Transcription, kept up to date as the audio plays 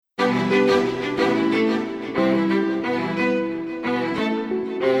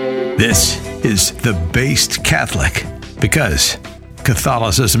This is The Based Catholic, because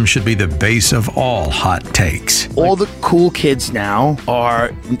Catholicism should be the base of all hot takes. All the cool kids now are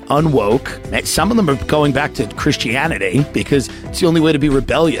unwoke. Some of them are going back to Christianity because it's the only way to be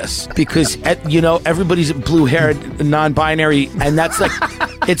rebellious. Because, everybody's blue-haired, non-binary, and that's like,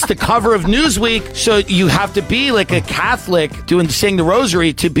 it's the cover of Newsweek, so you have to be like a Catholic saying the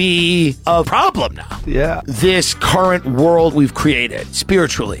rosary to be a problem now. Yeah. This current world we've created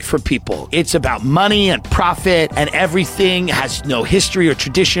spiritually for people, it's about money and profit, and everything has no history or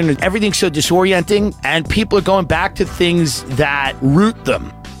tradition, and everything's so disorienting, and people are going back to things that root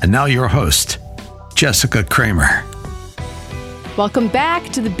them. And now your host, Jessica Kramer. Welcome back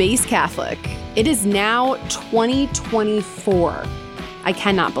to The Based Catholic. It is now 2024. I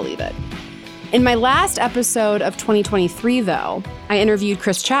cannot believe it. In my last episode of 2023, though, I interviewed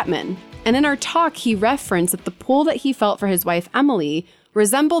Chris Chapman, and in our talk, he referenced that the pull that he felt for his wife, Emily,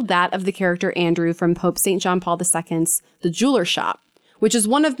 resembled that of the character Andrew from Pope St. John Paul II's The Jeweler Shop, which is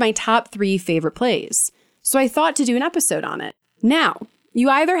one of my top 3 favorite plays. So I thought to do an episode on it. Now, you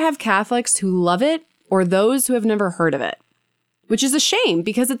either have Catholics who love it or those who have never heard of it, which is a shame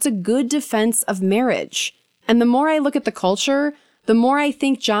because it's a good defense of marriage. And the more I look at the culture, the more I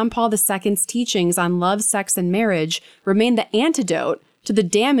think John Paul II's teachings on love, sex, and marriage remain the antidote to the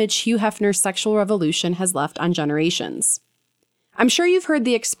damage Hugh Hefner's sexual revolution has left on generations. I'm sure you've heard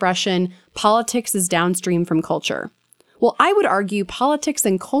the expression, politics is downstream from culture. Well, I would argue politics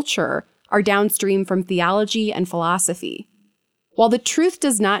and culture are downstream from theology and philosophy. While the truth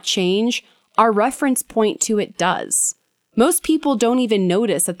does not change, our reference point to it does. Most people don't even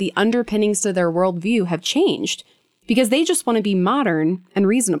notice that the underpinnings to their worldview have changed because they just want to be modern and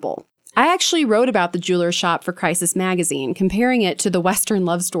reasonable. I actually wrote about The Jeweler Shop for Crisis Magazine, comparing it to the Western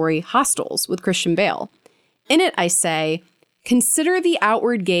love story Hostels with Christian Bale. In it, I say, consider the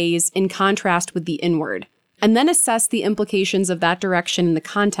outward gaze in contrast with the inward, and then assess the implications of that direction in the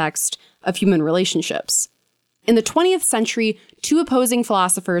context of human relationships. In the 20th century, 2 opposing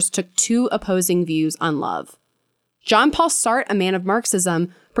philosophers took 2 opposing views on love. John Paul Sartre, a man of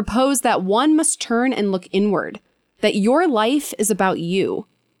Marxism, proposed that one must turn and look inward, that your life is about you.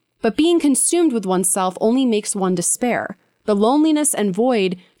 But being consumed with oneself only makes one despair. The loneliness and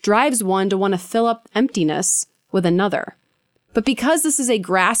void drives one to want to fill up emptiness with another. But because this is a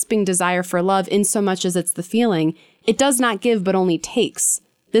grasping desire for love in so much as it's the feeling, it does not give but only takes.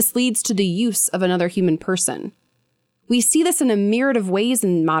 This leads to the use of another human person. We see this in a myriad of ways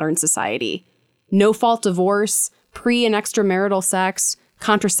in modern society. No-fault divorce, pre- and extramarital sex,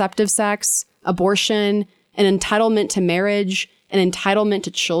 contraceptive sex, abortion, an entitlement to marriage, an entitlement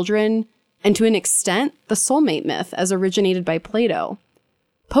to children, and to an extent, the soulmate myth as originated by Plato.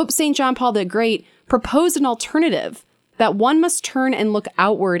 Pope St. John Paul the Great proposed an alternative, that one must turn and look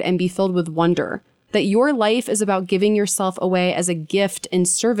outward and be filled with wonder, that your life is about giving yourself away as a gift in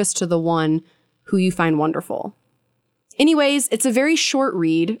service to the one who you find wonderful. Anyways, it's a very short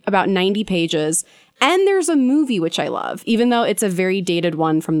read, about 90 pages, and there's a movie which I love, even though it's a very dated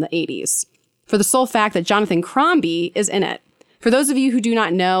one from the 80s, for the sole fact that Jonathan Crombie is in it. For those of you who do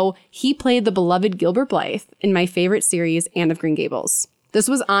not know, he played the beloved Gilbert Blythe in my favorite series, Anne of Green Gables. This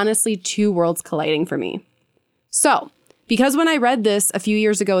was honestly 2 worlds colliding for me. So, because when I read this a few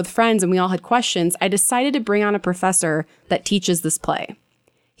years ago with friends and we all had questions, I decided to bring on a professor that teaches this play.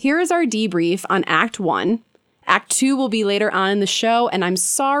 Here is our debrief on Act 1. Act 2 will be later on in the show, and I'm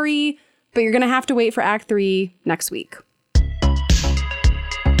sorry, but you're going to have to wait for Act 3 next week.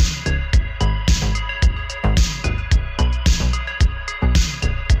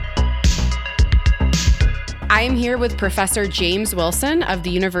 I am here with Professor James Wilson of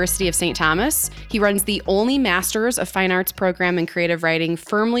the University of St. Thomas. He runs the only Masters of Fine Arts program in creative writing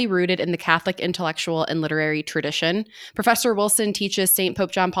firmly rooted in the Catholic intellectual and literary tradition. Professor Wilson teaches St.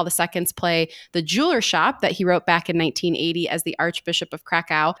 Pope John Paul II's play, The Jeweler Shop, that he wrote back in 1980 as the Archbishop of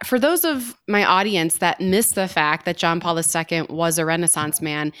Krakow. For those of my audience that missed the fact that John Paul II was a Renaissance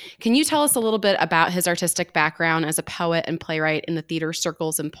man, can you tell us a little bit about his artistic background as a poet and playwright in the theater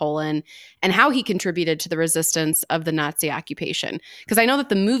circles in Poland, and how he contributed to the resistance of the Nazi occupation? Because I know that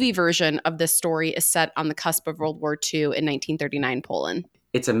the movie version of this story is set on the cusp of World War II in 1939 Poland.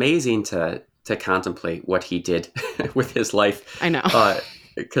 It's amazing to contemplate what he did with his life. I know.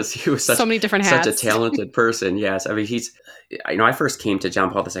 because he was So many different such a hats. talented person. Yes. I mean, I first came to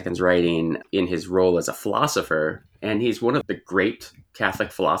John Paul II's writing in his role as a philosopher, and he's one of the great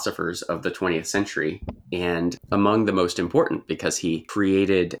Catholic philosophers of the 20th century, and among the most important because he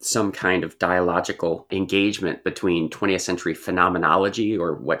created some kind of dialogical engagement between 20th century phenomenology,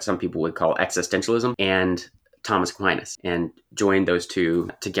 or what some people would call existentialism, and Thomas Aquinas, and joined those two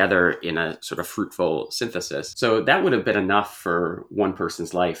together in a sort of fruitful synthesis. So that would have been enough for one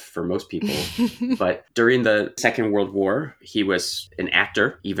person's life for most people. But during the Second World War, he was an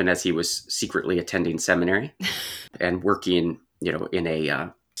actor, even as he was secretly attending seminary and working, in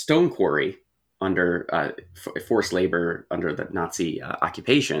a stone quarry under forced labor under the Nazi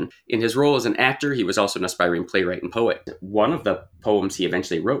occupation. In his role as an actor, he was also an aspiring playwright and poet. One of the poems he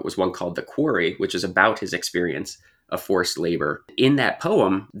eventually wrote was one called The Quarry, which is about his experience of forced labor. In that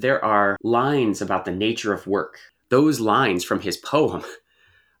poem, there are lines about the nature of work. Those lines from his poem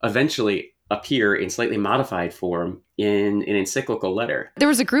eventually appear in slightly modified form in an encyclical letter. There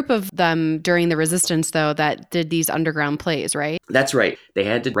was a group of them during the Resistance, though, that did these underground plays, right? That's right. They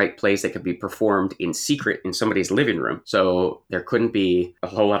had to write plays that could be performed in secret in somebody's living room. So there couldn't be a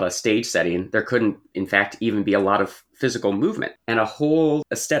whole lot of stage setting. There couldn't, in fact, even be a lot of physical movement. And a whole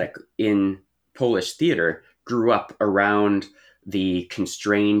aesthetic in Polish theater grew up around the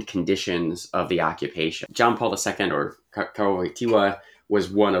constrained conditions of the occupation. John Paul II, or Karol Wojtyła, was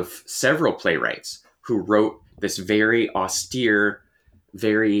one of several playwrights who wrote this very austere,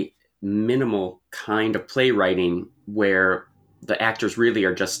 very minimal kind of playwriting where the actors really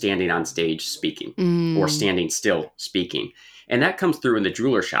are just standing on stage speaking or standing still speaking. And that comes through in The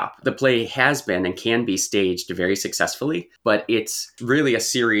Jeweler Shop. The play has been and can be staged very successfully, but it's really a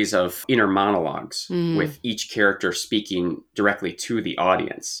series of inner monologues with each character speaking directly to the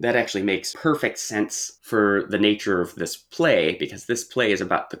audience. That actually makes perfect sense for the nature of this play, because this play is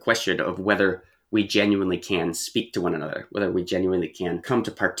about the question of whether we genuinely can speak to one another, whether we genuinely can come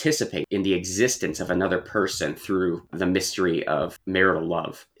to participate in the existence of another person through the mystery of marital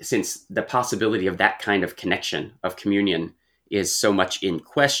love. Since the possibility of that kind of connection, of communion, is so much in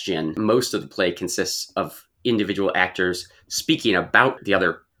question, most of the play consists of individual actors speaking about the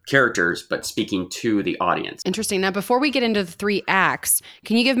other characters, but speaking to the audience. Interesting. Now, before we get into the 3 acts,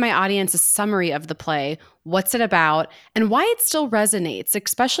 can you give my audience a summary of the play? What's it about, and why it still resonates,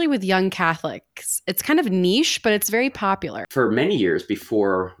 especially with young Catholics? It's kind of niche, but it's very popular. For many years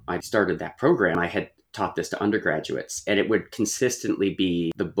before I started that program, I had taught this to undergraduates, and it would consistently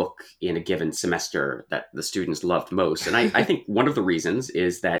be the book in a given semester that the students loved most. And I think one of the reasons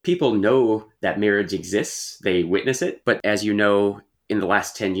is that people know that marriage exists, they witness it, but as you know, in the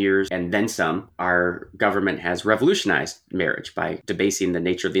last 10 years and then some, our government has revolutionized marriage by debasing the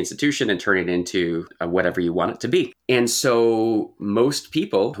nature of the institution and turning it into whatever you want it to be. And so most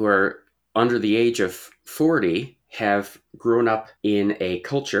people who are under the age of 40 have grown up in a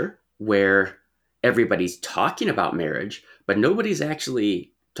culture where everybody's talking about marriage, but nobody's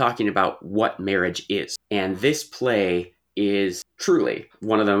actually talking about what marriage is. And this play is truly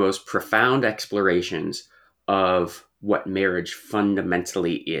one of the most profound explorations of what marriage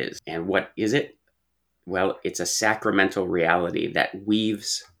fundamentally is. And what is it? Well, it's a sacramental reality that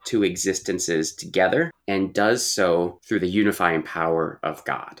weaves 2 existences together and does so through the unifying power of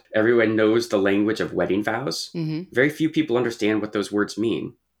God. Everyone knows the language of wedding vows. Very few people understand what those words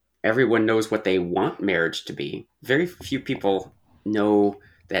mean. Everyone knows what they want marriage to be. Very few people know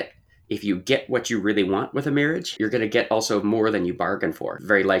that if you get what you really want with a marriage, you're going to get also more than you bargain for,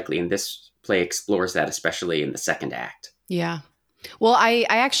 very likely. And this play explores that, especially in the 2nd act. Yeah. Well, I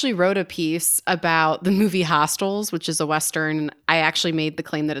actually wrote a piece about the movie Hostels, which is a Western. I actually made the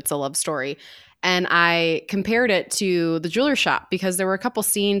claim that it's a love story. And I compared it to The Jeweler Shop because there were a couple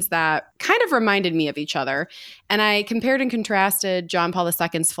scenes that kind of reminded me of each other. And I compared and contrasted John Paul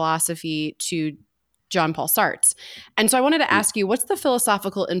II's philosophy to John Paul Sartre's. And so I wanted to ask you, what's the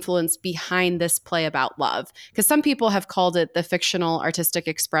philosophical influence behind this play about love? Because some people have called it the fictional artistic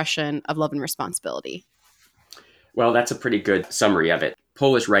expression of love and responsibility. Well, that's a pretty good summary of it.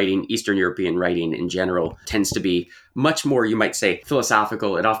 Polish writing, Eastern European writing in general, tends to be much more, you might say,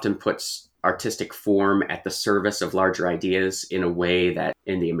 philosophical. It often puts artistic form at the service of larger ideas in a way that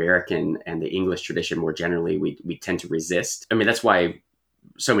in the American and the English tradition more generally, we tend to resist. I mean, that's why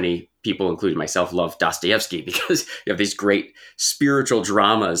so many people, including myself, love Dostoevsky, because you have these great spiritual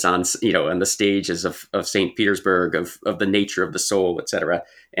dramas on the stages of St. Petersburg, of the nature of the soul, etc.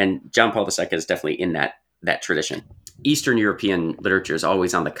 And John Paul II is definitely in that tradition. Eastern European literature is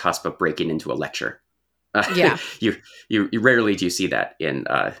always on the cusp of breaking into a lecture. Yeah. You rarely do you see that in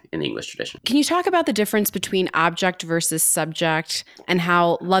the English tradition. Can you talk about the difference between object versus subject and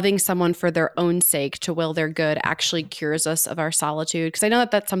how loving someone for their own sake to will their good actually cures us of our solitude? Because I know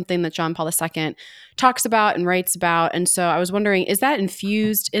that that's something that John Paul II talks about and writes about. And so I was wondering, is that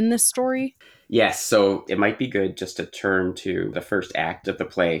infused in this story? Yes, so it might be good just to turn to the first act of the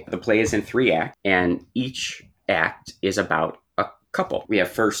play. The play is in 3 acts, and each act is about a couple. We have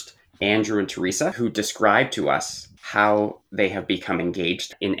first Andrew and Teresa, who describe to us how they have become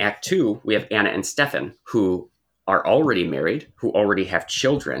engaged. In Act 2, we have Anna and Stefan, who are already married, who already have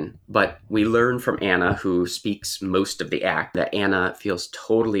children, but we learn from Anna, who speaks most of the act, that Anna feels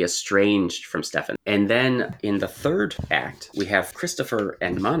totally estranged from Stefan. And then in the third act, we have Christopher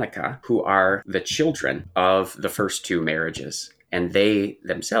and Monica, who are the children of the first 2 marriages. And they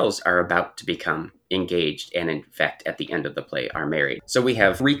themselves are about to become engaged and, in fact, at the end of the play are married. So we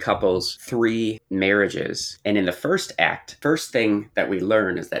have 3 couples, 3 marriages. And in the first act, first thing that we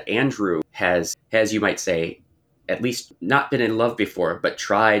learn is that Andrew has, you might say, at least not been in love before, but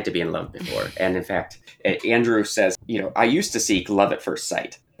tried to be in love before. And in fact, Andrew says, I used to seek love at first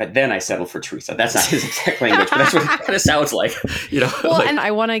sight, but then I settled for Teresa. That's not his exact language, but that's what it kind of sounds like, Well, like, and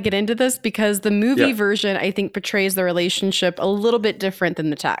I want to get into this because the movie version, I think, portrays the relationship a little bit different than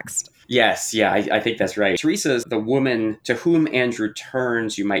the text. Yes, yeah, I think that's right. Teresa is the woman to whom Andrew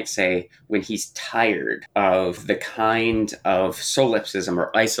turns, you might say, when he's tired of the kind of solipsism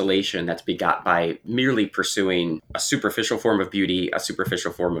or isolation that's begot by merely pursuing a superficial form of beauty, a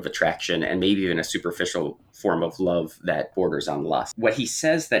superficial form of attraction, and maybe even a superficial form of love that borders on lust. What he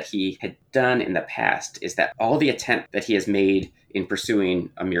says that he had done in the past is that all the attempt that he has made in pursuing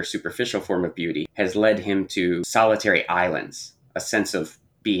a mere superficial form of beauty has led him to solitary islands, a sense of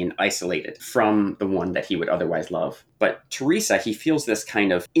being isolated from the one that he would otherwise love. But Teresa, he feels this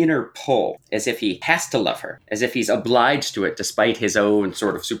kind of inner pull, as if he has to love her, as if he's obliged to it despite his own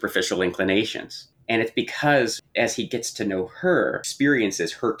sort of superficial inclinations. And it's because as he gets to know her,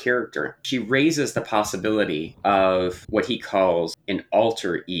 experiences her character, she raises the possibility of what he calls an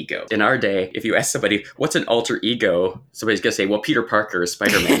alter ego. In our day, if you ask somebody, what's an alter ego? Somebody's going to say, well, Peter Parker is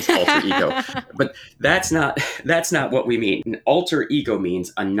Spider-Man's alter ego. But that's not what we mean. An alter ego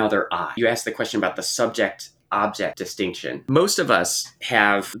means another I. You ask the question about the subject object distinction. Most of us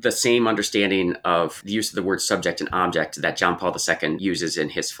have the same understanding of the use of the word subject and object that John Paul II uses in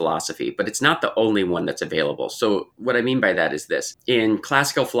his philosophy, but it's not the only one that's available. So what I mean by that is this. In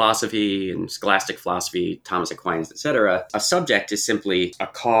classical philosophy and scholastic philosophy, Thomas Aquinas, etc., a subject is simply a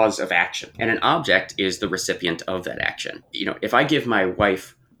cause of action, and an object is the recipient of that action. If I give my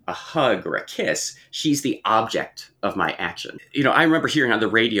wife a hug or a kiss, she's the object of my action. I remember hearing on the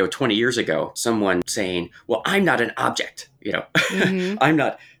radio 20 years ago, someone saying, well, I'm not an object, Mm-hmm. I'm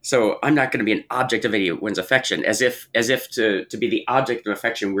not going to be an object of anyone's affection, as if to be the object of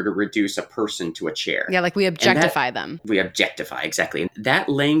affection were to reduce a person to a chair. Yeah, like we objectify them. We objectify, exactly. And that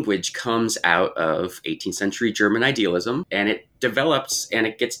language comes out of 18th century German idealism, and it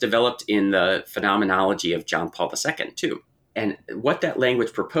gets developed in the phenomenology of John Paul II too. And what that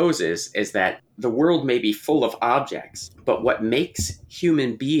language proposes is that the world may be full of objects, but what makes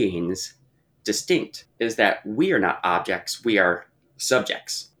human beings distinct is that we are not objects, we are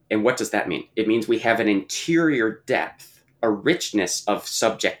subjects. And what does that mean? It means we have an interior depth, a richness of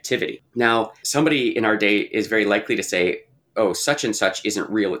subjectivity. Now, somebody in our day is very likely to say, oh, such and such isn't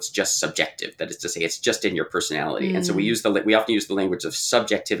real, it's just subjective. That is to say, it's just in your personality. And so we often use the language of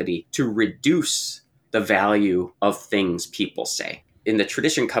subjectivity to reduce the value of things people say. In the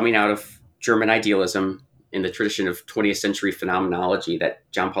tradition coming out of German idealism, in the tradition of 20th century phenomenology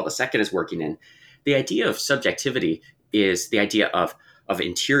that John Paul II is working in, the idea of subjectivity is the idea of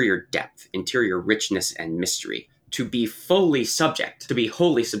interior depth, interior richness and mystery. To be fully subject, to be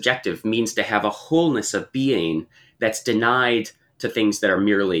wholly subjective, means to have a wholeness of being that's denied to things that are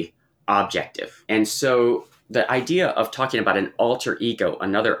merely objective. And so the idea of talking about an alter ego,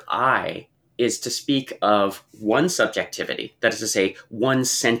 another I, is to speak of one subjectivity, that is to say, one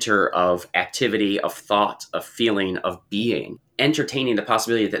center of activity, of thought, of feeling, of being, entertaining the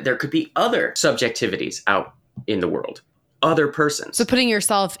possibility that there could be other subjectivities out in the world, other persons. So putting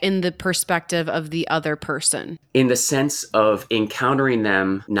yourself in the perspective of the other person. In the sense of encountering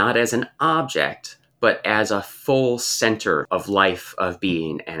them not as an object, but as a full center of life, of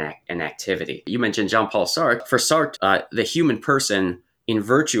being, and activity. You mentioned Jean-Paul Sartre. For Sartre, the human person, in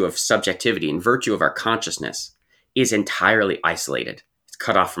virtue of subjectivity, in virtue of our consciousness, is entirely isolated. It's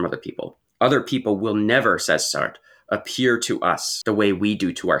cut off from other people. Other people will never, says Sartre, appear to us the way we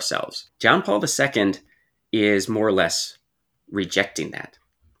do to ourselves. John Paul II is more or less rejecting that.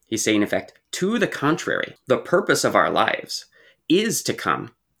 He's saying, in fact, To the contrary, the purpose of our lives is to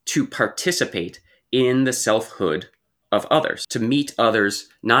come to participate in the selfhood of others, to meet others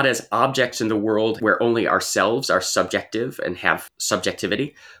not as objects in the world where only ourselves are subjective and have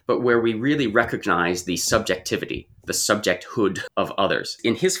subjectivity, but where we really recognize the subjectivity, the subjecthood of others.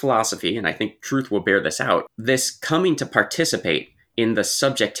 In his philosophy, and I think Truth will bear this out, this coming to participate in the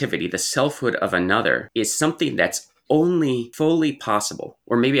subjectivity, the selfhood of another, is something that's only fully possible,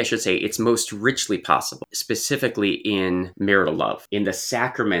 or maybe I should say it's most richly possible, specifically in marital love, in the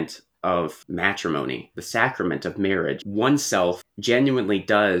sacrament of matrimony, the sacrament of marriage. Oneself genuinely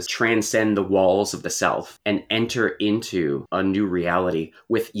does transcend the walls of the self and enter into a new reality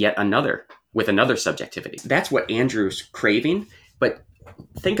with another subjectivity. That's what Andrew's craving, but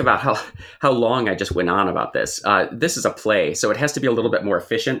think about how long I just went on about this. This is a play, so it has to be a little bit more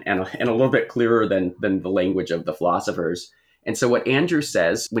efficient and a little bit clearer than the language of the philosophers. And so what Andrew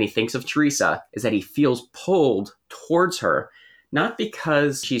says when he thinks of Teresa is that he feels pulled towards her, not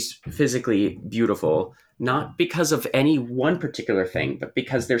because she's physically beautiful, not because of any one particular thing, but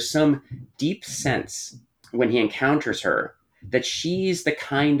because there's some deep sense when he encounters her that she's the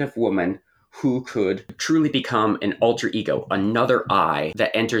kind of woman who could truly become an alter ego, another I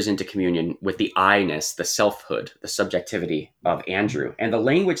that enters into communion with the I-ness, the selfhood, the subjectivity of Andrew. And the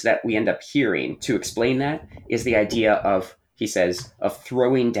language that we end up hearing to explain that is the idea of, he says, of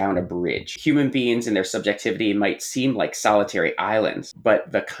throwing down a bridge. Human beings in their subjectivity might seem like solitary islands,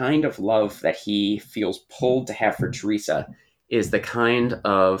 but the kind of love that he feels pulled to have for Teresa is the kind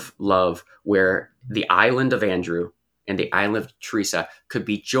of love where the island of Andrew and the island of Teresa could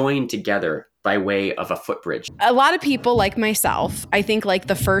be joined together by way of a footbridge. A lot of people like myself, I think like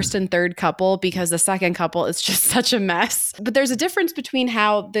the first and third couple, because the second couple is just such a mess. But there's a difference between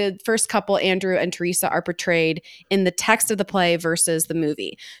how the first couple, Andrew and Teresa, are portrayed in the text of the play versus the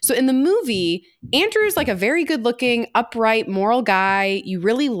movie. So in the movie, Andrew's like a very good looking, upright, moral guy. You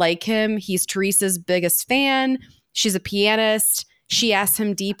really like him. He's Teresa's biggest fan. She's a pianist. She asks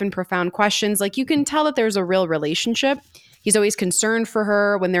him deep and profound questions. Like, you can tell that there's a real relationship. He's always concerned for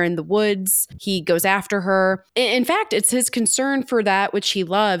her when they're in the woods. He goes after her. In fact, it's his concern for that which he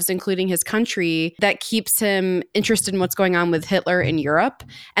loves, including his country, that keeps him interested in what's going on with Hitler in Europe.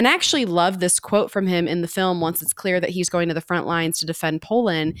 And I actually love this quote from him in the film once it's clear that he's going to the front lines to defend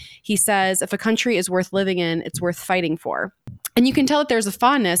Poland. He says, "If a country is worth living in, it's worth fighting for." And you can tell that there's a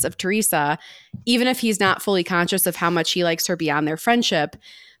fondness of Teresa, even if he's not fully conscious of how much he likes her beyond their friendship.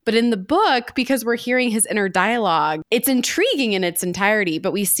 But in the book, because we're hearing his inner dialogue, it's intriguing in its entirety,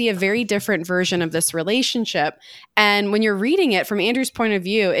 but we see a very different version of this relationship. And when you're reading it from Andrew's point of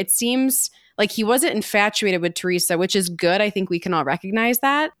view, it seems like he wasn't infatuated with Teresa, which is good. I think we can all recognize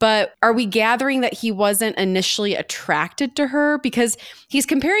that. But are we gathering that he wasn't initially attracted to her? Because he's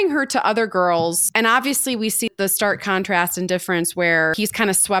comparing her to other girls. And obviously we see the stark contrast and difference where he's kind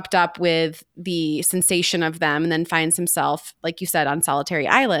of swept up with the sensation of them and then finds himself, like you said, on solitary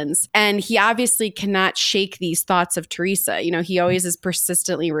islands. And he obviously cannot shake these thoughts of Teresa. You know, he always is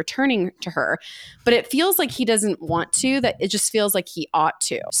persistently returning to her. But it feels like he doesn't want to, that it just feels like he ought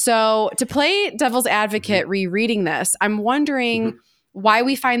to. So to play devil's advocate rereading this, I'm wondering why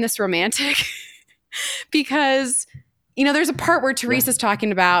we find this romantic. Because, you know, there's a part where Teresa's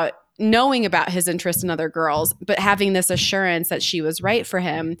talking about knowing about his interest in other girls, but having this assurance that she was right for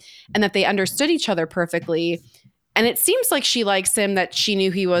him and that they understood each other perfectly. And it seems like she likes him, that she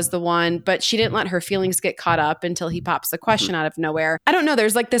knew he was the one, but she didn't let her feelings get caught up until he pops the question out of nowhere. I don't know.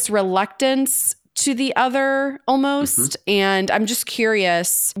 There's like this reluctance to the other almost. And I'm just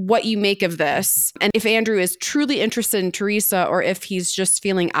curious what you make of this. And if Andrew is truly interested in Teresa or if he's just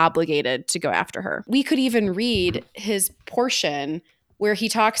feeling obligated to go after her. We could even read his portion where he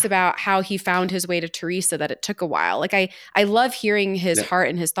talks about how he found his way to Teresa, that it took a while. Like I love hearing his heart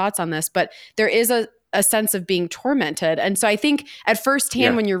and his thoughts on this, but there is a sense of being tormented. And so I think at first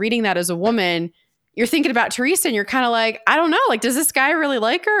hand, when you're reading that as a woman, you're thinking about Teresa and you're kind of like, I don't know, like, does this guy really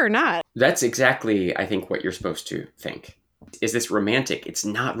like her or not? That's exactly, I think, what you're supposed to think. Is this romantic? It's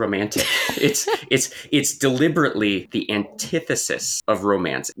not romantic. It's deliberately the antithesis of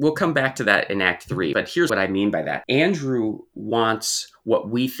romance. We'll come back to that in Act 3, but here's what I mean by that. Andrew wants what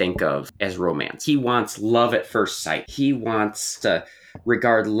we think of as romance. He wants love at first sight. He wants to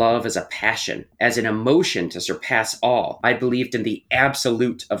regard love as a passion, as an emotion to surpass all. I believed in the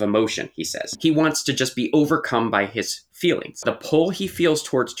absolute of emotion, he says. He wants to just be overcome by his feelings. The pull he feels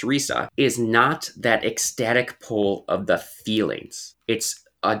towards Teresa is not that ecstatic pull of the feelings. It's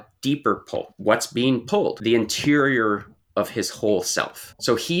a deeper pull. What's being pulled? The interior of his whole self.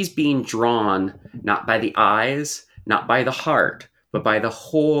 So he's being drawn not by the eyes, not by the heart, but by the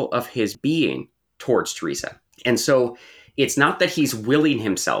whole of his being towards Teresa. And so it's not that he's willing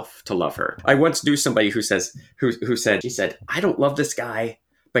himself to love her. I once knew somebody who said, she said, I don't love this guy,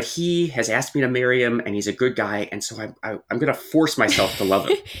 but he has asked me to marry him and he's a good guy. And so I'm going to force myself to love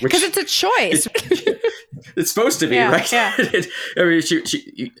him. Because it's a choice. It's supposed to be, right? Yeah. I mean,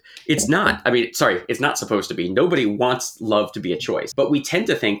 it's not. I mean, sorry, it's not supposed to be. Nobody wants love to be a choice. But we tend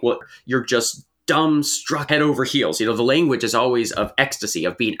to think, well, you're just dumb, struck head over heels. The language is always of ecstasy,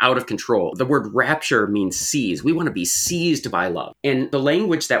 of being out of control. The word rapture means seize. We want to be seized by love. And the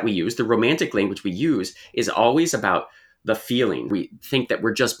language that we use, the romantic language we use, is always about the feeling. We think that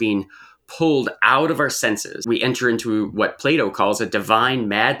we're just being pulled out of our senses. We enter into what Plato calls a divine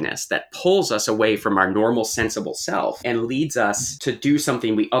madness that pulls us away from our normal, sensible self and leads us to do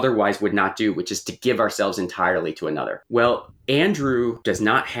something we otherwise would not do, which is to give ourselves entirely to another. Well, Andrew does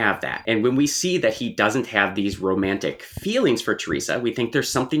not have that. And when we see that he doesn't have these romantic feelings for Teresa, we think there's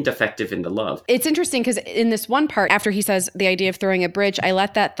something defective in the love. It's interesting because in this one part, after he says the idea of throwing a bridge, I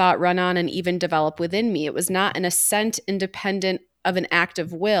let that thought run on and even develop within me. It was not an assent independent of an act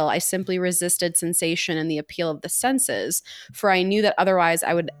of will. I simply resisted sensation and the appeal of the senses, for I knew that otherwise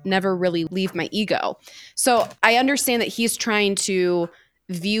I would never really leave my ego. So I understand that he's trying to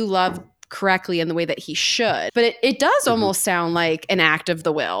view love correctly in the way that he should, but it does almost sound like an act of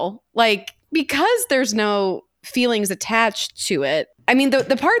the will, like, because there's no feelings attached to it. I mean,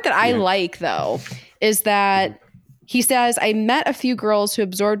 the part that I like, though, is that he says, I met a few girls who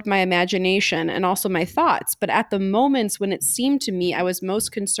absorbed my imagination and also my thoughts, but at the moments when it seemed to me I was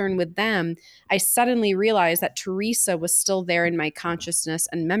most concerned with them, I suddenly realized that Teresa was still there in my consciousness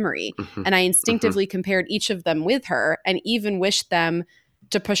and memory. And I instinctively compared each of them with her and even wished them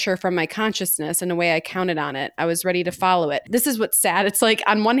to push her from my consciousness in a way I counted on it. I was ready to follow it. This is what's sad. It's like,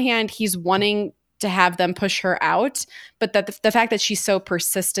 on one hand, he's wanting to have them push her out, but that the fact that she's so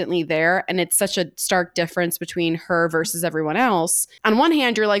persistently there, and it's such a stark difference between her versus everyone else. On one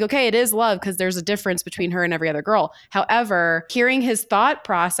hand, you're like, okay, it is love because there's a difference between her and every other girl. However, hearing his thought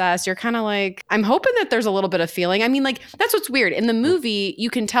process, you're kind of like, I'm hoping that there's a little bit of feeling. I mean, like, that's what's weird. In the movie,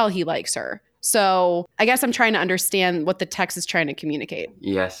 you can tell he likes her. So I guess I'm trying to understand what the text is trying to communicate.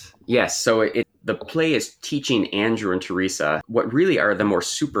 Yes. So the play is teaching Andrew and Teresa what really are the more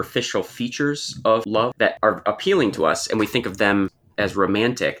superficial features of love that are appealing to us, and we think of them as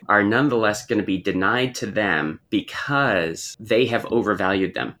romantic, are nonetheless going to be denied to them because they have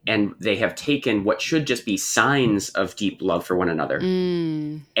overvalued them and they have taken what should just be signs of deep love for one another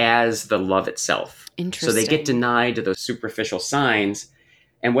as the love itself. Interesting. So they get denied those superficial signs,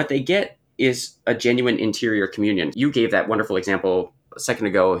 and what they get is a genuine interior communion. You gave that wonderful example a second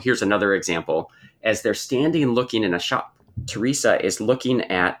ago. Here's another example. As they're standing and looking in a shop, Teresa is looking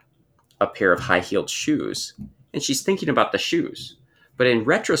at a pair of high-heeled shoes, and she's thinking about the shoes. But in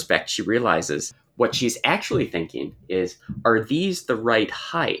retrospect, she realizes what she's actually thinking is, are these the right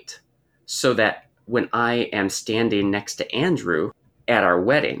height so that when I am standing next to Andrew at our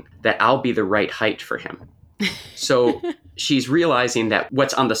wedding, that I'll be the right height for him? So she's realizing that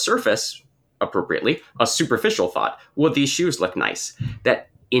what's on the surface, appropriately, a superficial thought, well, these shoes look nice. That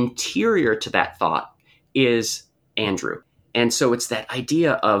interior to that thought is Andrew. And so it's that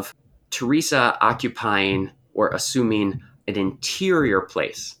idea of Teresa occupying or assuming an interior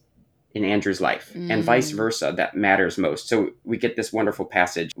place in Andrew's life and vice versa that matters most. So we get this wonderful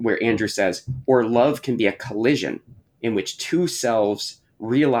passage where Andrew says, or love can be a collision in which two selves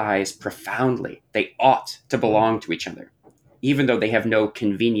realize profoundly they ought to belong to each other, even though they have no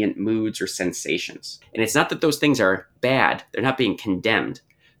convenient moods or sensations. And it's not that those things are bad. They're not being condemned,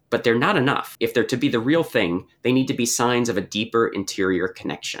 but they're not enough. If they're to be the real thing, they need to be signs of a deeper interior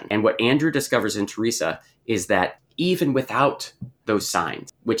connection. And what Andrew discovers in Teresa is that even without those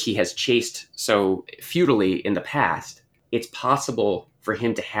signs, which he has chased so futilely in the past, it's possible for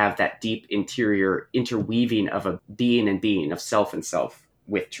him to have that deep interior interweaving of a being and being, of self and self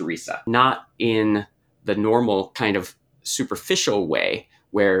with Teresa. Not in the normal kind of superficial way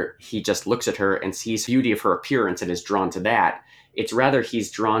where he just looks at her and sees the beauty of her appearance and is drawn to that. It's rather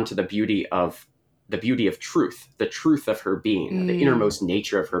he's drawn to the beauty of truth, the truth of her being, the innermost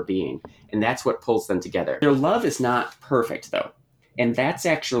nature of her being. And that's what pulls them together. Their love is not perfect, though. And that's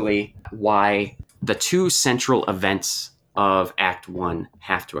actually why the two central events of Act 1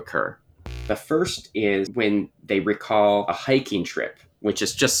 have to occur. The first is when they recall a hiking trip, which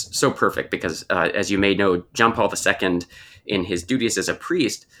is just so perfect because, as you may know, John Paul II, in his duties as a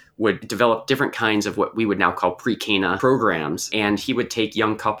priest, would develop different kinds of what we would now call pre-Cana programs, and he would take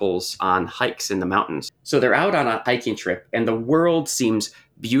young couples on hikes in the mountains. So they're out on a hiking trip, and the world seems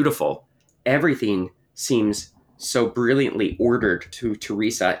beautiful. Everything seems so brilliantly ordered to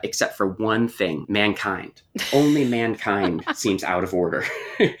Teresa, except for one thing: mankind. Only mankind seems out of order.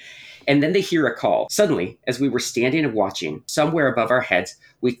 And then they hear a call. Suddenly, as we were standing and watching, somewhere above our heads,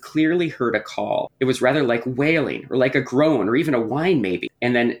 we clearly heard a call. It was rather like wailing, or like a groan, or even a whine maybe.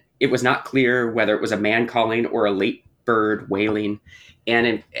 And then it was not clear whether it was a man calling or a late bird wailing.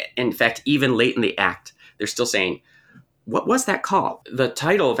 And in fact, even late in the act, they're still saying, what was that call? The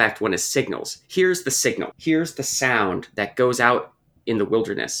title of Act 1 is Signals. Here's the signal. Here's the sound that goes out in the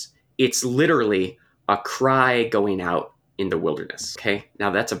wilderness. It's literally a cry going out in the wilderness. Okay,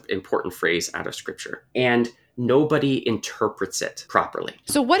 now that's an important phrase out of Scripture. And nobody interprets it properly.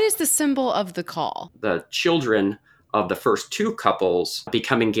 So what is the symbol of the call? The children of the first two couples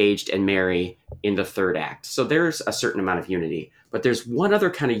become engaged and marry in the third act. So there's a certain amount of unity. But there's one other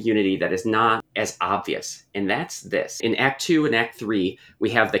kind of unity that is not as obvious, and that's this. In Act 2 and Act 3, we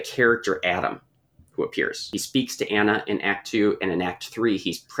have the character Adam who appears. He speaks to Anna in Act 2, and in Act 3,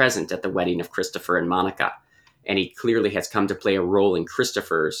 he's present at the wedding of Christopher and Monica. And he clearly has come to play a role in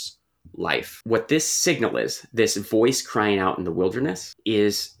Christopher's life. What this signal is, this voice crying out in the wilderness,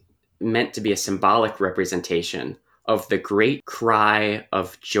 is meant to be a symbolic representation of the great cry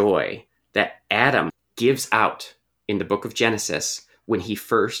of joy that Adam gives out in the book of Genesis when he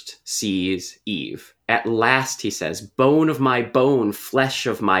first sees Eve. At last, he says, bone of my bone, flesh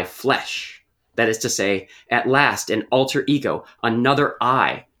of my flesh. That is to say, at last, an alter ego, another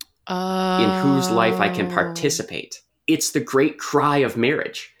I, in whose life I can participate. It's the great cry of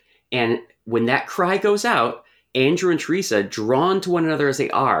marriage. And when that cry goes out, Andrew and Teresa, drawn to one another as they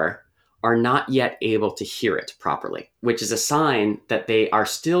are not yet able to hear it properly, which is a sign that they are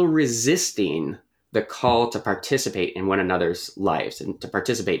still resisting the call to participate in one another's lives and to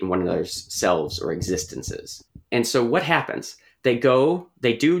participate in one another's selves or existences. And so what happens? They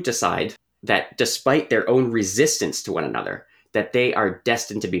do decide that despite their own resistance to one another, that they are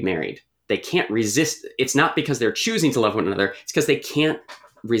destined to be married. They can't resist. It's not because they're choosing to love one another. It's because they can't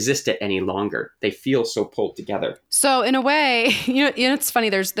resist it any longer. They feel so pulled together. So in a way, you know, it's funny.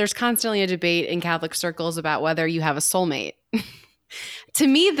 There's constantly a debate in Catholic circles about whether you have a soulmate. To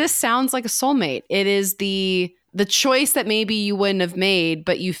me, this sounds like a soulmate. It is the choice that maybe you wouldn't have made,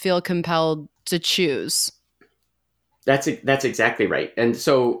 but you feel compelled to choose. That's exactly right. And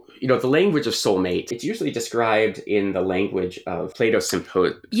so, you know, the language of soulmate, it's usually described in the language of Plato's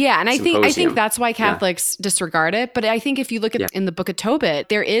Symposium. Yeah, and I think that's why Catholics disregard it. But I think if you look at in the Book of Tobit,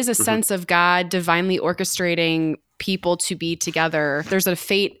 there is a sense of God divinely orchestrating people to be together. There's a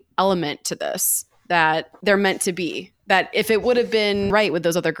fate element to this, that they're meant to be. That if it would have been right with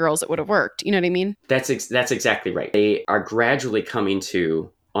those other girls, it would have worked. You know what I mean? That's exactly right. They are gradually coming to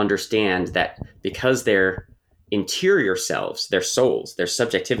understand that because their interior selves, their souls, their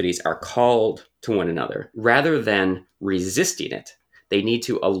subjectivities are called to one another, rather than resisting it, they need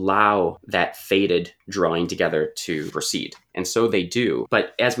to allow that fated drawing together to proceed. And so they do.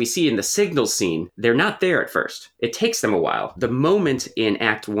 But as we see in the signal scene, they're not there at first. It takes them a while. The moment in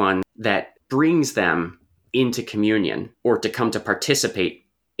Act 1 that brings them into communion or to come to participate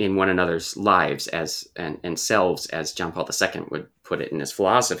in one another's lives and selves, as John Paul II would put it in his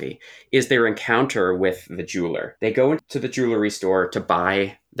philosophy, is their encounter with the jeweler. They go into the jewelry store to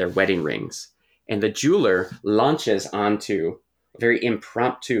buy their wedding rings, and the jeweler launches onto a very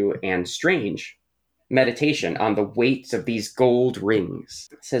impromptu and strange meditation on the weight of these gold rings.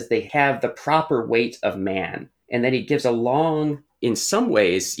 It says they have the proper weight of man. And then he gives a long, in some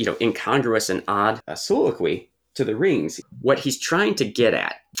ways, you know, incongruous and odd soliloquy to the rings. What he's trying to get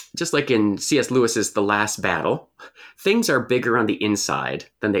at, just like in C.S. Lewis's The Last Battle, things are bigger on the inside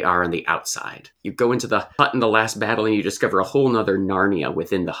than they are on the outside. You go into the hut in The Last Battle and you discover a whole nother Narnia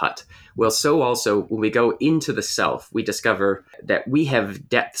within the hut. Well, so also when we go into the self, we discover that we have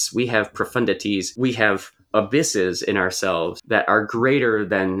depths, we have profundities, we have abysses in ourselves that are greater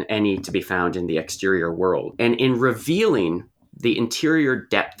than any to be found in the exterior world. And in revealing the interior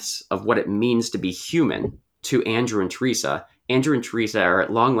depths of what it means to be human to Andrew and Teresa are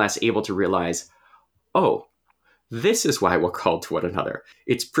at long last able to realize, oh, this is why we're called to one another.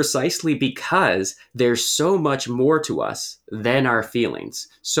 It's precisely because there's so much more to us than our feelings,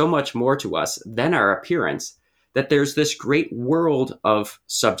 so much more to us than our appearance, that there's this great world of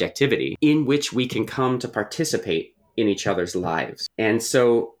subjectivity in which we can come to participate in each other's lives. And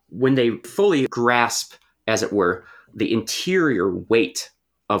so when they fully grasp, as it were, the interior weight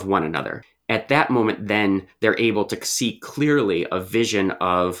of one another, at that moment, then they're able to see clearly a vision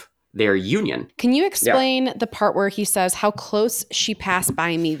of their union. Can you explain the part where he says, how close she passed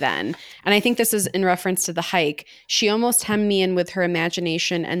by me then? And I think this is in reference to the hike. She almost hemmed me in with her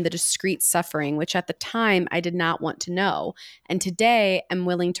imagination and the discreet suffering, which at the time I did not want to know. And today I'm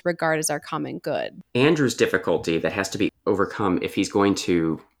willing to regard as our common good. Andrew's difficulty that has to be overcome if he's going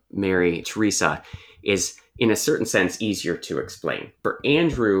to marry Teresa is, in a certain sense, easier to explain. For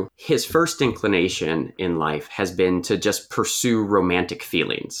Andrew, his first inclination in life has been to just pursue romantic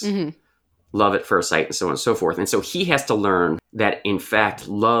feelings, love at first sight, and so on and so forth. And so he has to learn that, in fact,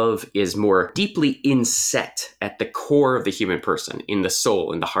 love is more deeply inset at the core of the human person, in the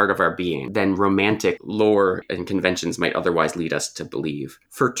soul, in the heart of our being, than romantic lore and conventions might otherwise lead us to believe.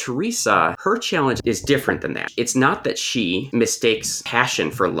 For Teresa, her challenge is different than that. It's not that she mistakes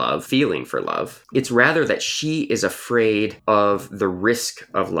passion for love, feeling for love. It's rather that she is afraid of the risk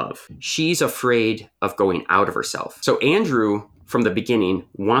of love. She's afraid of going out of herself. So Andrew, from the beginning,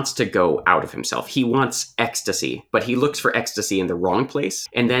 wants to go out of himself. He wants ecstasy, but he looks for ecstasy in the wrong place.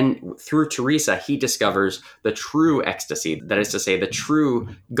 And then through Teresa, he discovers the true ecstasy. That is to say, the true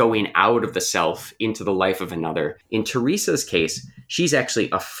going out of the self into the life of another. In Teresa's case, she's actually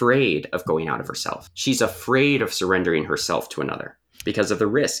afraid of going out of herself. She's afraid of surrendering herself to another because of the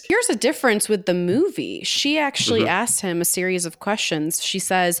risk. Here's a difference with the movie. She actually asked him a series of questions. She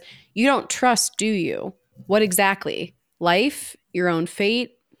says, "You don't trust, do you? What exactly? Life? Your own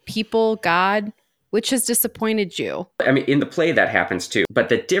fate, people, God, which has disappointed you?" I mean, in the play that happens too. But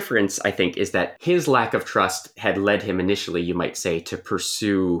the difference, I think, is that his lack of trust had led him initially, you might say, to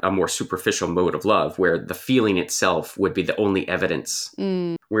pursue a more superficial mode of love, where the feeling itself would be the only evidence.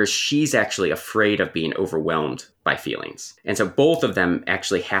 Whereas she's actually afraid of being overwhelmed by feelings. And so both of them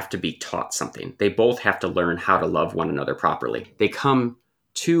actually have to be taught something. They both have to learn how to love one another properly. They come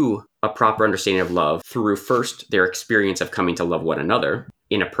to a proper understanding of love through first their experience of coming to love one another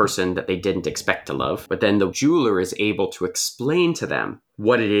in a person that they didn't expect to love. But then the jeweler is able to explain to them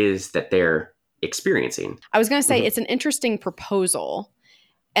what it is that they're experiencing. I was going to say it's an interesting proposal.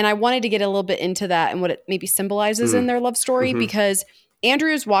 And I wanted to get a little bit into that and what it maybe symbolizes in their love story, because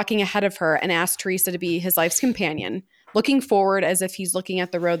Andrew is walking ahead of her and asks Teresa to be his life's companion, looking forward as if he's looking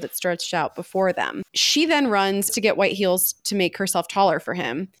at the road that stretched out before them. She then runs to get white heels to make herself taller for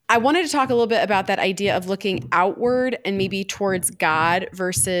him. I wanted to talk a little bit about that idea of looking outward and maybe towards God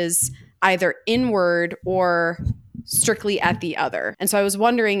versus either inward or strictly at the other. And so I was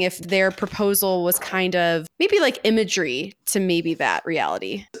wondering if their proposal was kind of maybe like imagery to maybe that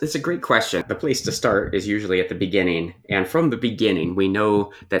reality. It's a great question. The place to start is usually at the beginning. And from the beginning, we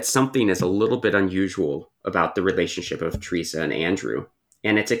know that something is a little bit unusual about the relationship of Teresa and Andrew.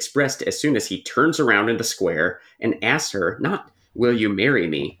 And it's expressed as soon as he turns around in the square and asks her, not, "Will you marry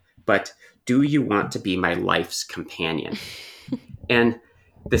me?" but, "Do you want to be my life's companion?" And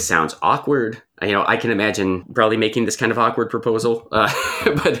this sounds awkward. I can imagine probably making this kind of awkward proposal,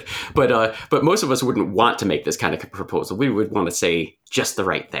 but most of us wouldn't want to make this kind of proposal. We would want to say just the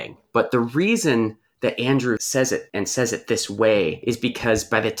right thing. But the reason that Andrew says it this way is because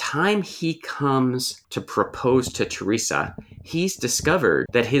by the time he comes to propose to Teresa, he's discovered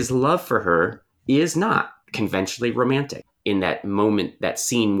that his love for her is not conventionally romantic. In that moment, that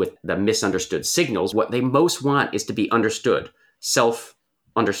scene with the misunderstood signals, what they most want is to be understood,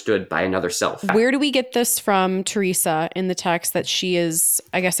 understood by another self. Where do we get this from Teresa in the text that she is,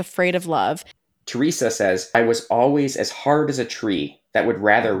 I guess, afraid of love? Teresa says, "I was always as hard as a tree that would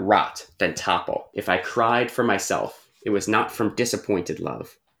rather rot than topple. If I cried for myself, it was not from disappointed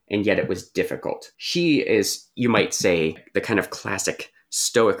love, and yet it was difficult." She is, you might say, the kind of classic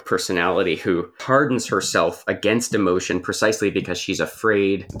stoic personality who hardens herself against emotion precisely because she's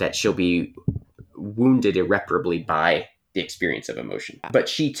afraid that she'll be wounded irreparably by the experience of emotion. But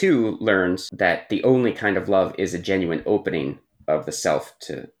she too learns that the only kind of love is a genuine opening of the self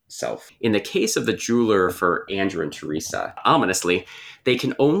to self. In the case of the jeweler for Andrew and Teresa, ominously, they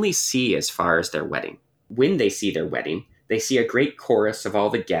can only see as far as their wedding. When they see their wedding, they see a great chorus of all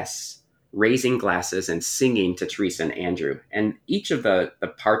the guests raising glasses and singing to Teresa and Andrew. And each of the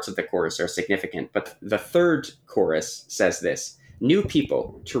parts of the chorus are significant. But the third chorus says this: "New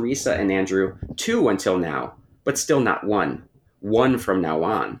people, Teresa and Andrew, two until now, but still not one. One from now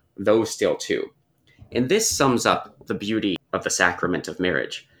on, though still two." And this sums up the beauty of the sacrament of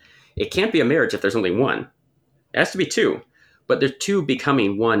marriage. It can't be a marriage if there's only one. It has to be two, but they're two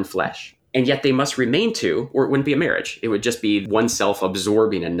becoming one flesh. And yet they must remain two, or it wouldn't be a marriage. It would just be one self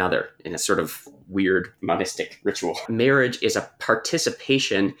absorbing another in a sort of weird monistic ritual. Marriage is a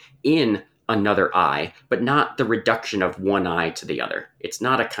participation in another I, but not the reduction of one I to the other. It's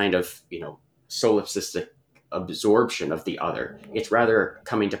not a kind of, solipsistic absorption of the other. It's rather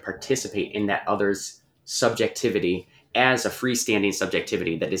coming to participate in that other's subjectivity as a freestanding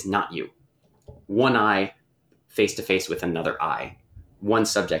subjectivity that is not you. One I face to face with another I. One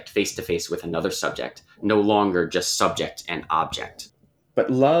subject face to face with another subject. No longer just subject and object. But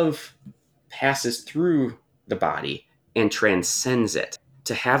love passes through the body and transcends it.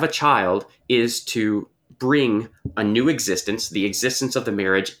 To have a child is to bring a new existence, the existence of the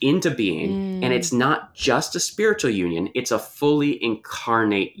marriage, into being. And it's not just a spiritual union, it's a fully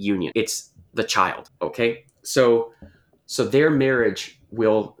incarnate union. It's the child, okay? So their marriage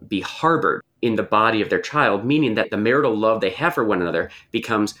will be harbored in the body of their child, meaning that the marital love they have for one another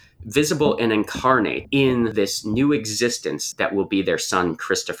becomes visible and incarnate in this new existence that will be their son,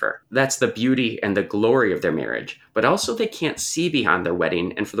 Christopher. That's the beauty and the glory of their marriage. But also they can't see beyond their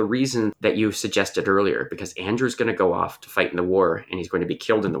wedding, and for the reason that you suggested earlier, because Andrew's going to go off to fight in the war, and he's going to be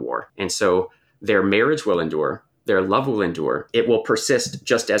killed in the war. And so their marriage will endure, their love will endure. It will persist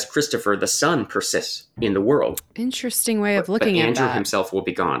just as Christopher, the son, persists in the world. Interesting way of looking at that. Andrew himself will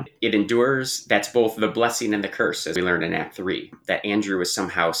be gone. It endures. That's both the blessing and the curse, as we learned in Act 3. That Andrew is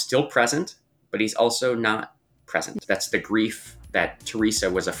somehow still present, but he's also not present. That's the grief that Teresa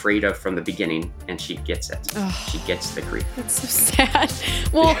was afraid of from the beginning, and she gets it. Oh, she gets the grief. That's so sad.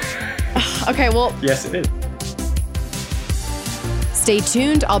 Well, okay, well. Yes, it is. Stay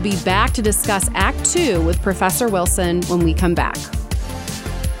tuned. I'll be back to discuss Act 2 with Professor Wilson when we come back.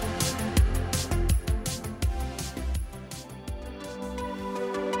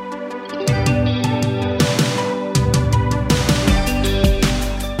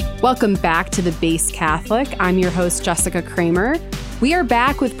 Welcome back to The Base Catholic. I'm your host, Jessica Kramer. We are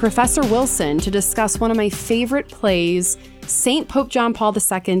back with Professor Wilson to discuss one of my favorite plays, St. Pope John Paul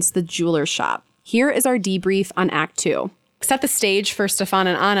II's The Jeweler's Shop. Here is our debrief on Act 2. Set the stage for Stefan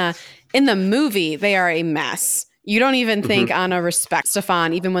and Anna. In the movie, they are a mess. You don't even think Anna respects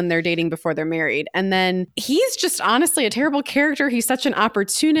Stefan, even when they're dating before they're married. And then he's just honestly a terrible character. He's such an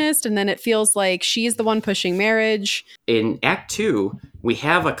opportunist. And then it feels like she's the one pushing marriage. In Act 2, we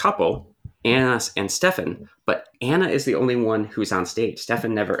have a couple, Anna and Stefan, but Anna is the only one who's on stage.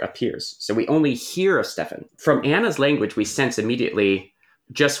 Stefan never appears. So we only hear of Stefan. From Anna's language, we sense immediately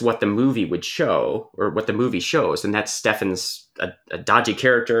just what the movie would show, or what the movie shows. And that's Stefan's a dodgy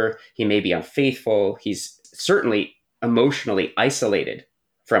character. He may be unfaithful. He's certainly emotionally isolated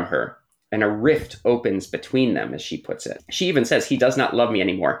from her. And a rift opens between them, as she puts it. She even says, he does not love me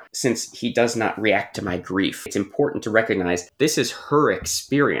anymore since he does not react to my grief. It's important to recognize this is her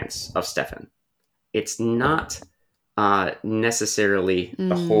experience of Stefan. It's not necessarily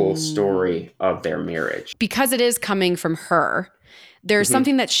the whole story of their marriage. Because it is coming from her, there's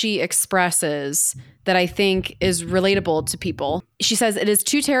something that she expresses that I think is relatable to people. She says, "It is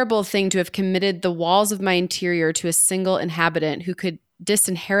too terrible a thing to have committed the walls of my interior to a single inhabitant who could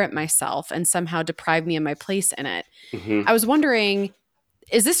disinherit myself and somehow deprive me of my place in it." I was wondering,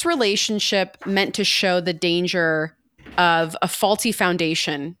 is this relationship meant to show the danger of a faulty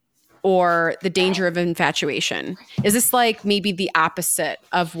foundation or the danger of infatuation? Is this like maybe the opposite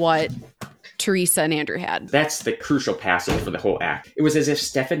of what Teresa and Andrew had? That's the crucial passage for the whole act. It was as if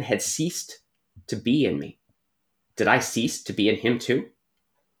Stefan had ceased to be in me. Did I cease to be in him too?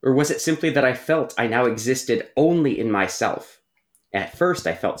 Or was it simply that I felt I now existed only in myself? At first,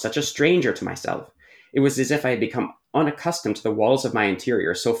 I felt such a stranger to myself. It was as if I had become unaccustomed to the walls of my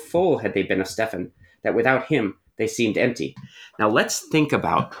interior, so full had they been of Stefan, that without him, they seemed empty. Now let's think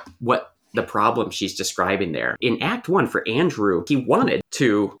about what the problem she's describing there. In Act 1, for Andrew, he wanted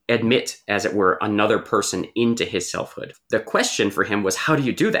to admit, as it were, another person into his selfhood. The question for him was, how do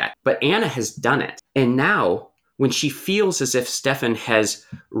you do that? But Anna has done it. And now, when she feels as if Stefan has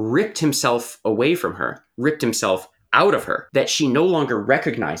ripped himself away from her, ripped himself out of her, that she no longer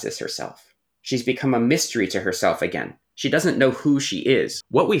recognizes herself. She's become a mystery to herself again. She doesn't know who she is.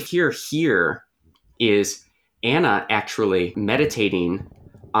 What we hear here is Anna actually meditating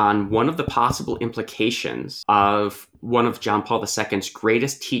on one of the possible implications of one of John Paul II's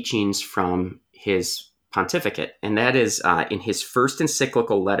greatest teachings from his pontificate. And that is in his first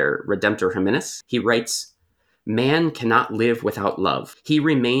encyclical letter, Redemptor Hominis, he writes, "Man cannot live without love. He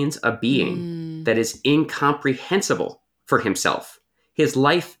remains a being that is incomprehensible for himself. His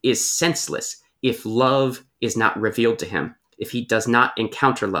life is senseless if love is not revealed to him. If he does not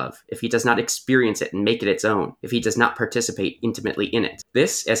encounter love, if he does not experience it and make it its own, if he does not participate intimately in it.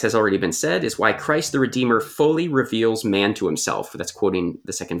 This, as has already been said, is why Christ the Redeemer fully reveals man to himself." That's quoting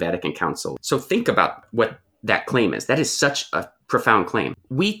the Second Vatican Council. So think about what that claim is. That is such a profound claim.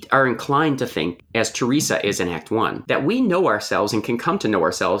 We are inclined to think, as Teresa is in Act 1, that we know ourselves and can come to know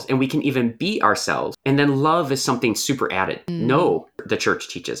ourselves, and we can even be ourselves, and then love is something super added. No, the church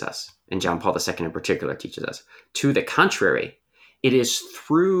teaches us, and John Paul II in particular teaches us. To the contrary, it is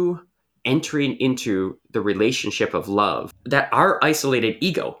through entering into the relationship of love that our isolated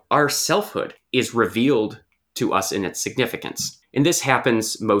ego, our selfhood, is revealed to us in its significance. And this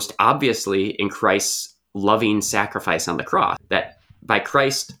happens most obviously in Christ's loving sacrifice on the cross, that by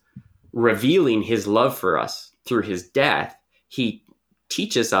Christ revealing his love for us through his death, he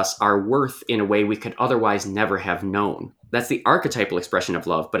teaches us our worth in a way we could otherwise never have known. That's the archetypal expression of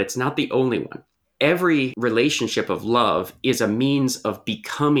love, but it's not the only one. Every relationship of love is a means of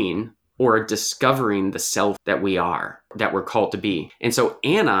becoming or discovering the self that we are, that we're called to be. And so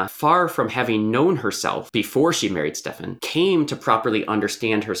Anna, far from having known herself before she married Stephen, came to properly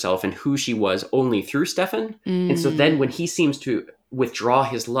understand herself and who she was only through Stephen. And so then when he seems to withdraw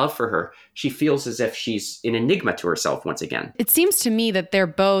his love for her, she feels as if she's an enigma to herself once again. It seems to me that they're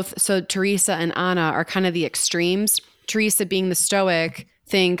both, so Teresa and Anna are kind of the extremes. Teresa, being the stoic,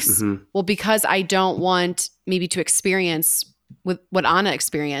 thinks, well, because I don't want maybe to experience with what Anna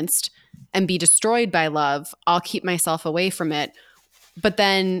experienced and be destroyed by love, I'll keep myself away from it. But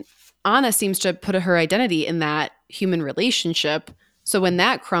then Anna seems to put her identity in that human relationship. So when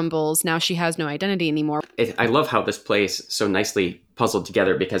that crumbles, now she has no identity anymore. I love how this plays so nicely puzzled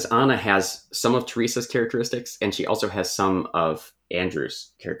together, because Anna has some of Teresa's characteristics and she also has some of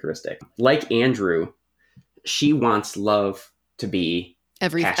Andrew's characteristic. Like Andrew, she wants love to be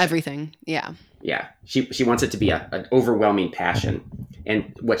everything. Yeah. Yeah. She wants it to be an overwhelming passion.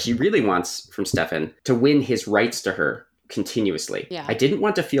 And what she really wants from Stefan, to win his rights to her continuously. Yeah. I didn't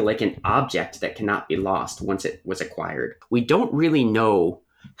want to feel like an object that cannot be lost once it was acquired. We don't really know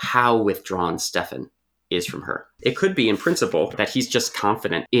how withdrawn Stefan is from her. It could be in principle that he's just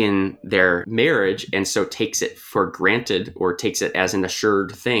confident in their marriage and so takes it for granted or takes it as an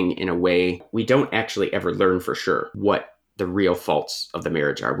assured thing in a way we don't actually ever learn for sure what the real faults of the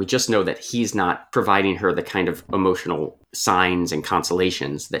marriage are. We just know that he's not providing her the kind of emotional signs and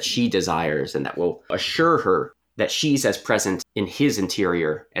consolations that she desires and that will assure her that she's as present in his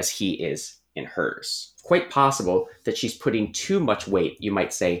interior as he is in hers. It's quite possible that she's putting too much weight, you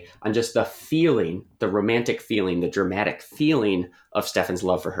might say, on just the feeling, the romantic feeling, the dramatic feeling of Stefan's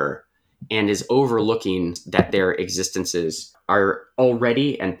love for her, and is overlooking that their existences are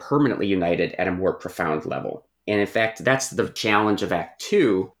already and permanently united at a more profound level. And in fact, that's the challenge of Act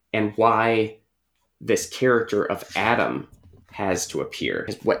 2 and why this character of Adam has to appear.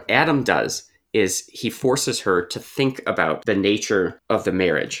 What Adam does is he forces her to think about the nature of the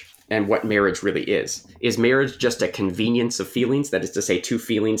marriage and what marriage really is. Is marriage just a convenience of feelings, that is to say, two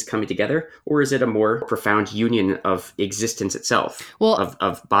feelings coming together? Or is it a more profound union of existence itself,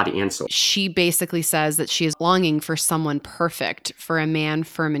 of body and soul? She basically says that she is longing for someone perfect, for a man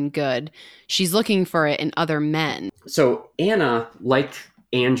firm and good. She's looking for it in other men. So Anna, like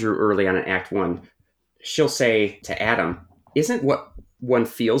Andrew early on in Act 1, she'll say to Adam, isn't what one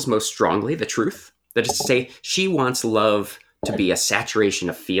feels most strongly the truth? That is to say, she wants love to be a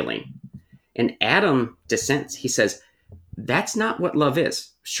saturation of feeling. And Adam dissents. He says, that's not what love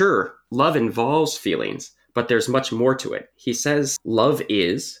is. Sure, love involves feelings, but there's much more to it. He says love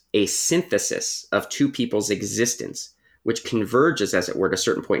is a synthesis of two people's existence, which converges, as it were, at a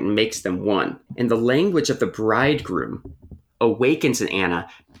certain point and makes them one. And the language of the bridegroom awakens in Anna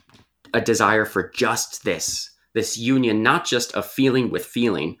a desire for just this union, not just of feeling with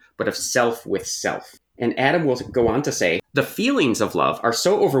feeling, but of self with self. And Adam will go on to say, the feelings of love are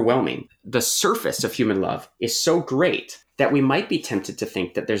so overwhelming. The surface of human love is so great that we might be tempted to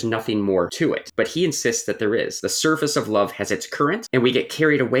think that there's nothing more to it. But he insists that there is. The surface of love has its current, and we get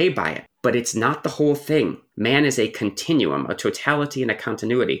carried away by it. But it's not the whole thing. Man is a continuum, a totality and a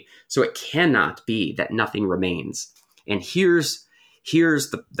continuity. So it cannot be that nothing remains. And here's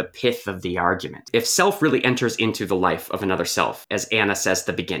the pith of the argument. If self really enters into the life of another self, as Anna says at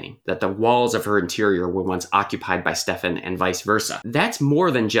the beginning, that the walls of her interior were once occupied by Stefan and vice versa, that's more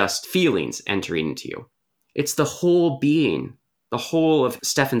than just feelings entering into you. It's the whole being. The whole of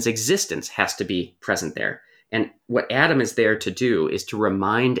Stefan's existence has to be present there. And what Adam is there to do is to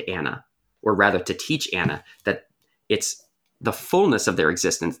remind Anna, or rather to teach Anna, that it's the fullness of their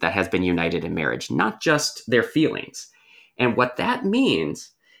existence that has been united in marriage, not just their feelings. And what that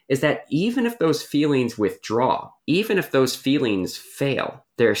means is that even if those feelings withdraw, even if those feelings fail,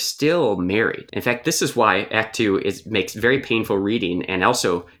 they're still married. In fact, this is why Act 2 makes very painful reading, and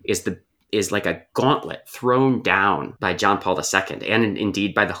also is like a gauntlet thrown down by John Paul II, and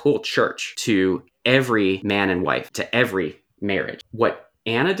indeed by the whole church, to every man and wife, to every marriage. What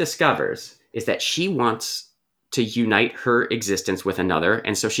Anna discovers is that she wants to unite her existence with another.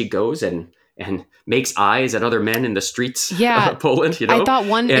 And so she goes and makes eyes at other men in the streets of Poland, I thought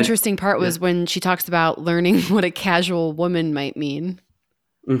one interesting part was when she talks about learning what a casual woman might mean.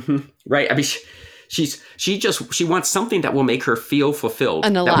 Mm-hmm. Right. I mean, she wants something that will make her feel fulfilled,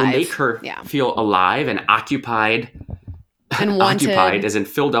 and alive. That will make her feel alive and occupied. And wanted. Occupied as in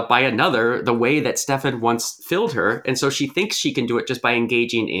filled up by another, the way that Stefan once filled her. And so she thinks she can do it just by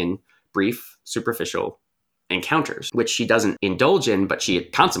engaging in brief, superficial encounters, which she doesn't indulge in, but she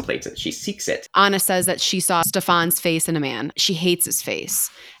contemplates it. She seeks it. Anna says that she saw Stefan's face in a man. She hates his face.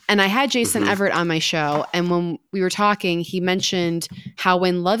 And I had Jason Everett on my show. And when we were talking, he mentioned how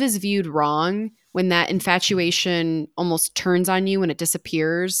when love is viewed wrong, when that infatuation almost turns on you and it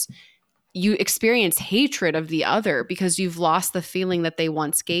disappears, you experience hatred of the other because you've lost the feeling that they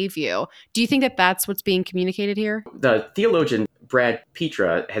once gave you. Do you think that that's what's being communicated here? The theologian Brad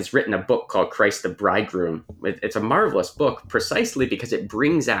Petra has written a book called Christ the Bridegroom. It's a marvelous book precisely because it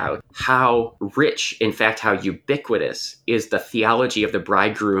brings out how rich, in fact, how ubiquitous is the theology of the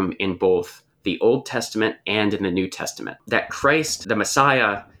bridegroom in both the Old Testament and in the New Testament. That Christ, the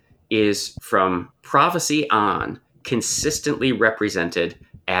Messiah, is from prophecy on consistently represented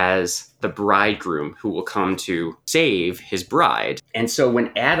as the bridegroom who will come to save his bride. And so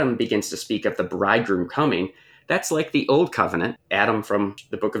when Adam begins to speak of the bridegroom coming, that's like the old covenant, Adam from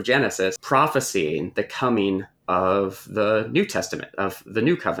the book of Genesis, prophesying the coming of the New Testament, of the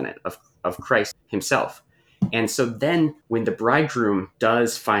new covenant, of Christ himself. And so then when the bridegroom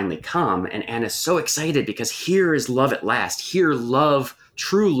does finally come, and Anna's so excited because here is love at last, here love,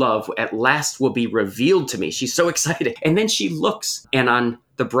 true love at last will be revealed to me. She's so excited. And then she looks, and on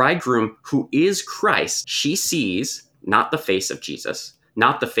the bridegroom, who is Christ, she sees not the face of Jesus,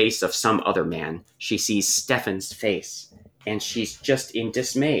 not the face of some other man. She sees Stefan's face, and she's just in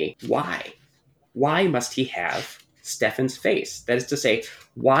dismay. Why? Why must he have Stefan's face? That is to say,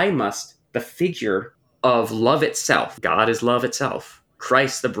 why must the figure of love itself, God is love itself,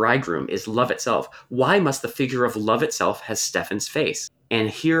 Christ the bridegroom is love itself, why must the figure of love itself have Stefan's face? And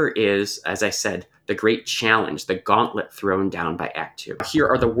here is, as I said, the great challenge, the gauntlet thrown down by Act 2. Here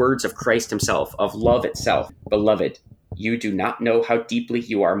are the words of Christ himself, of love itself. Beloved, you do not know how deeply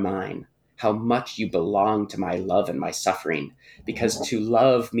you are mine, how much you belong to my love and my suffering, because to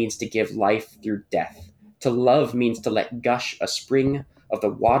love means to give life through death. To love means to let gush a spring of the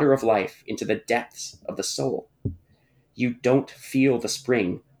water of life into the depths of the soul. You don't feel the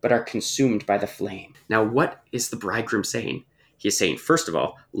spring, but are consumed by the flame. Now, what is the bridegroom saying? He's saying, first of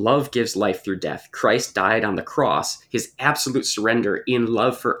all, love gives life through death. Christ died on the cross. His absolute surrender in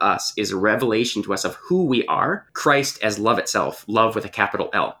love for us is a revelation to us of who we are. Christ as love itself, love with a capital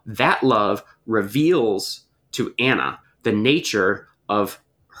L. That love reveals to Anna the nature of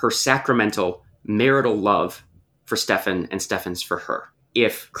her sacramental marital love for Stefan and Stefan's for her.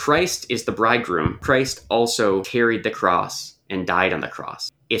 If Christ is the bridegroom, Christ also carried the cross and died on the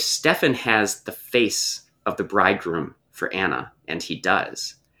cross. If Stefan has the face of the bridegroom for Anna, and he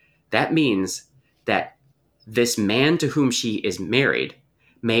does, that means that this man to whom she is married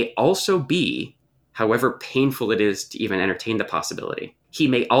may also be, however painful it is to even entertain the possibility, he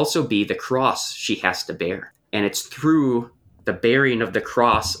may also be the cross she has to bear. And it's through the bearing of the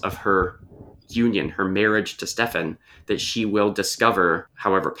cross of her union, her marriage to Stefan, that she will discover,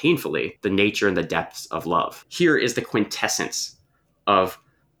 however painfully, the nature and the depths of love. Here is the quintessence of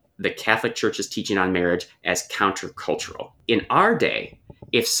the Catholic Church's teaching on marriage as countercultural. In our day,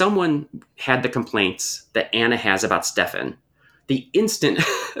 if someone had the complaints that Anna has about Stefan,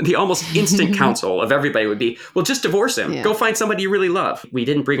 the almost instant counsel of everybody would be, well, just divorce him. Yeah. Go find somebody you really love. We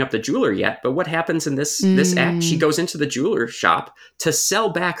didn't bring up the jeweler yet, but what happens in this act? She goes into the jeweler shop to sell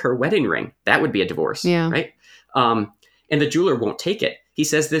back her wedding ring. That would be a divorce, right? And the jeweler won't take it. He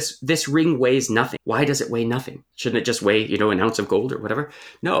says this ring weighs nothing. Why does it weigh nothing? Shouldn't it just weigh, an ounce of gold or whatever?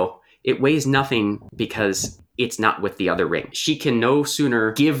 No, it weighs nothing because it's not with the other ring. She can no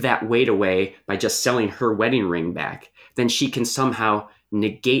sooner give that weight away by just selling her wedding ring back than she can somehow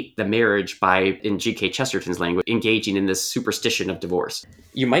negate the marriage by, in G.K. Chesterton's language, engaging in this superstition of divorce.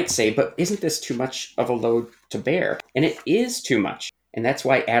 You might say, but isn't this too much of a load to bear? And it is too much. And that's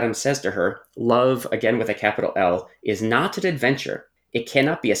why Adam says to her, love, again with a capital L, is not an adventure. It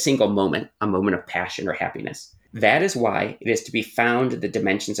cannot be a single moment, a moment of passion or happiness. That is why it is to be found in the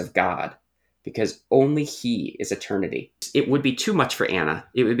dimensions of God, because only he is eternity. It would be too much for Anna.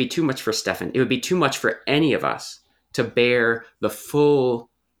 It would be too much for Stefan. It would be too much for any of us to bear the full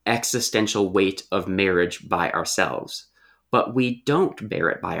existential weight of marriage by ourselves. But we don't bear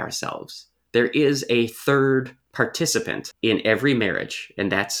it by ourselves. There is a third participant in every marriage,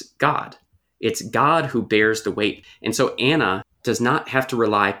 and that's God. It's God who bears the weight. And so Anna does not have to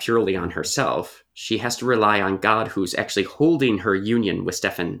rely purely on herself. She has to rely on God, who's actually holding her union with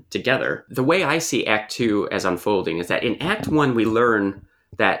Stefan together. The way I see Act 2 as unfolding is that in Act 1, we learn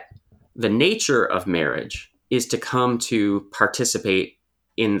that the nature of marriage is to come to participate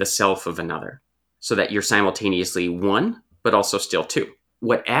in the self of another, so that you're simultaneously one, but also still two.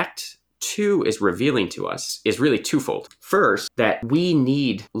 What Act 2 is revealing to us is really twofold. First, that we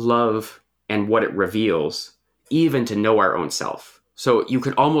need love and what it reveals, even to know our own self. So you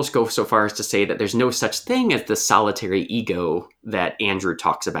could almost go so far as to say that there's no such thing as the solitary ego that Andrew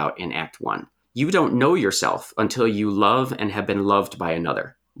talks about in Act 1. You don't know yourself until you love and have been loved by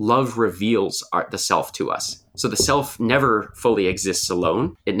another. Love reveals the self to us. So the self never fully exists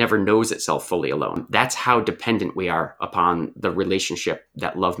alone. It never knows itself fully alone. That's how dependent we are upon the relationship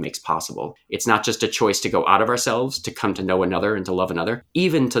that love makes possible. It's not just a choice to go out of ourselves, to come to know another and to love another.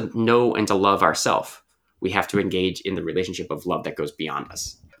 Even to know and to love ourselves, we have to engage in the relationship of love that goes beyond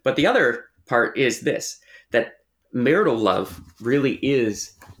us. But the other part is this, that marital love really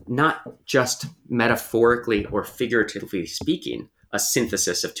is not just metaphorically or figuratively speaking a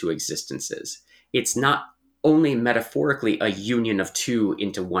synthesis of two existences. It's not only metaphorically a union of two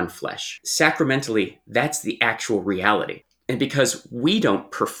into one flesh. Sacramentally, that's the actual reality. And because we don't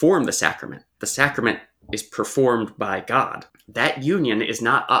perform the sacrament is performed by God. That union is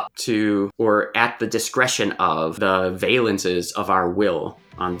not up to or at the discretion of the valences of our will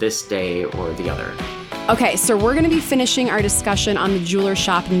on this day or the other. Okay, so we're going to be finishing our discussion on the jeweler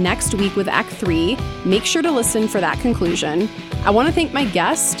shop next week with Act 3. Make sure to listen for that conclusion. I want to thank my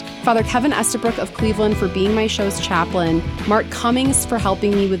guest, Father Kevin Estabrook of Cleveland, for being my show's chaplain, Mark Cummings for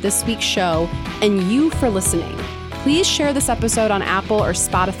helping me with this week's show, and you for listening. Please share this episode on Apple or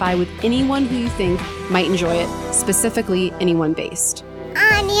Spotify with anyone who you think might enjoy it, specifically anyone based.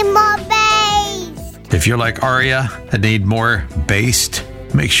 I need more based. If you're like Aria and need more based,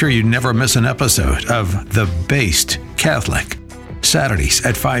 make sure you never miss an episode of The Based Catholic, Saturdays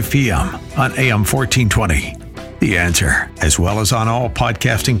at 5 p.m. on AM 1420. The Answer, as well as on all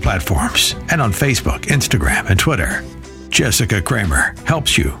podcasting platforms and on Facebook, Instagram, and Twitter. Jessica Kramer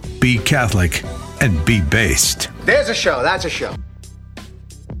helps you be Catholic and be based. There's a show. That's a show.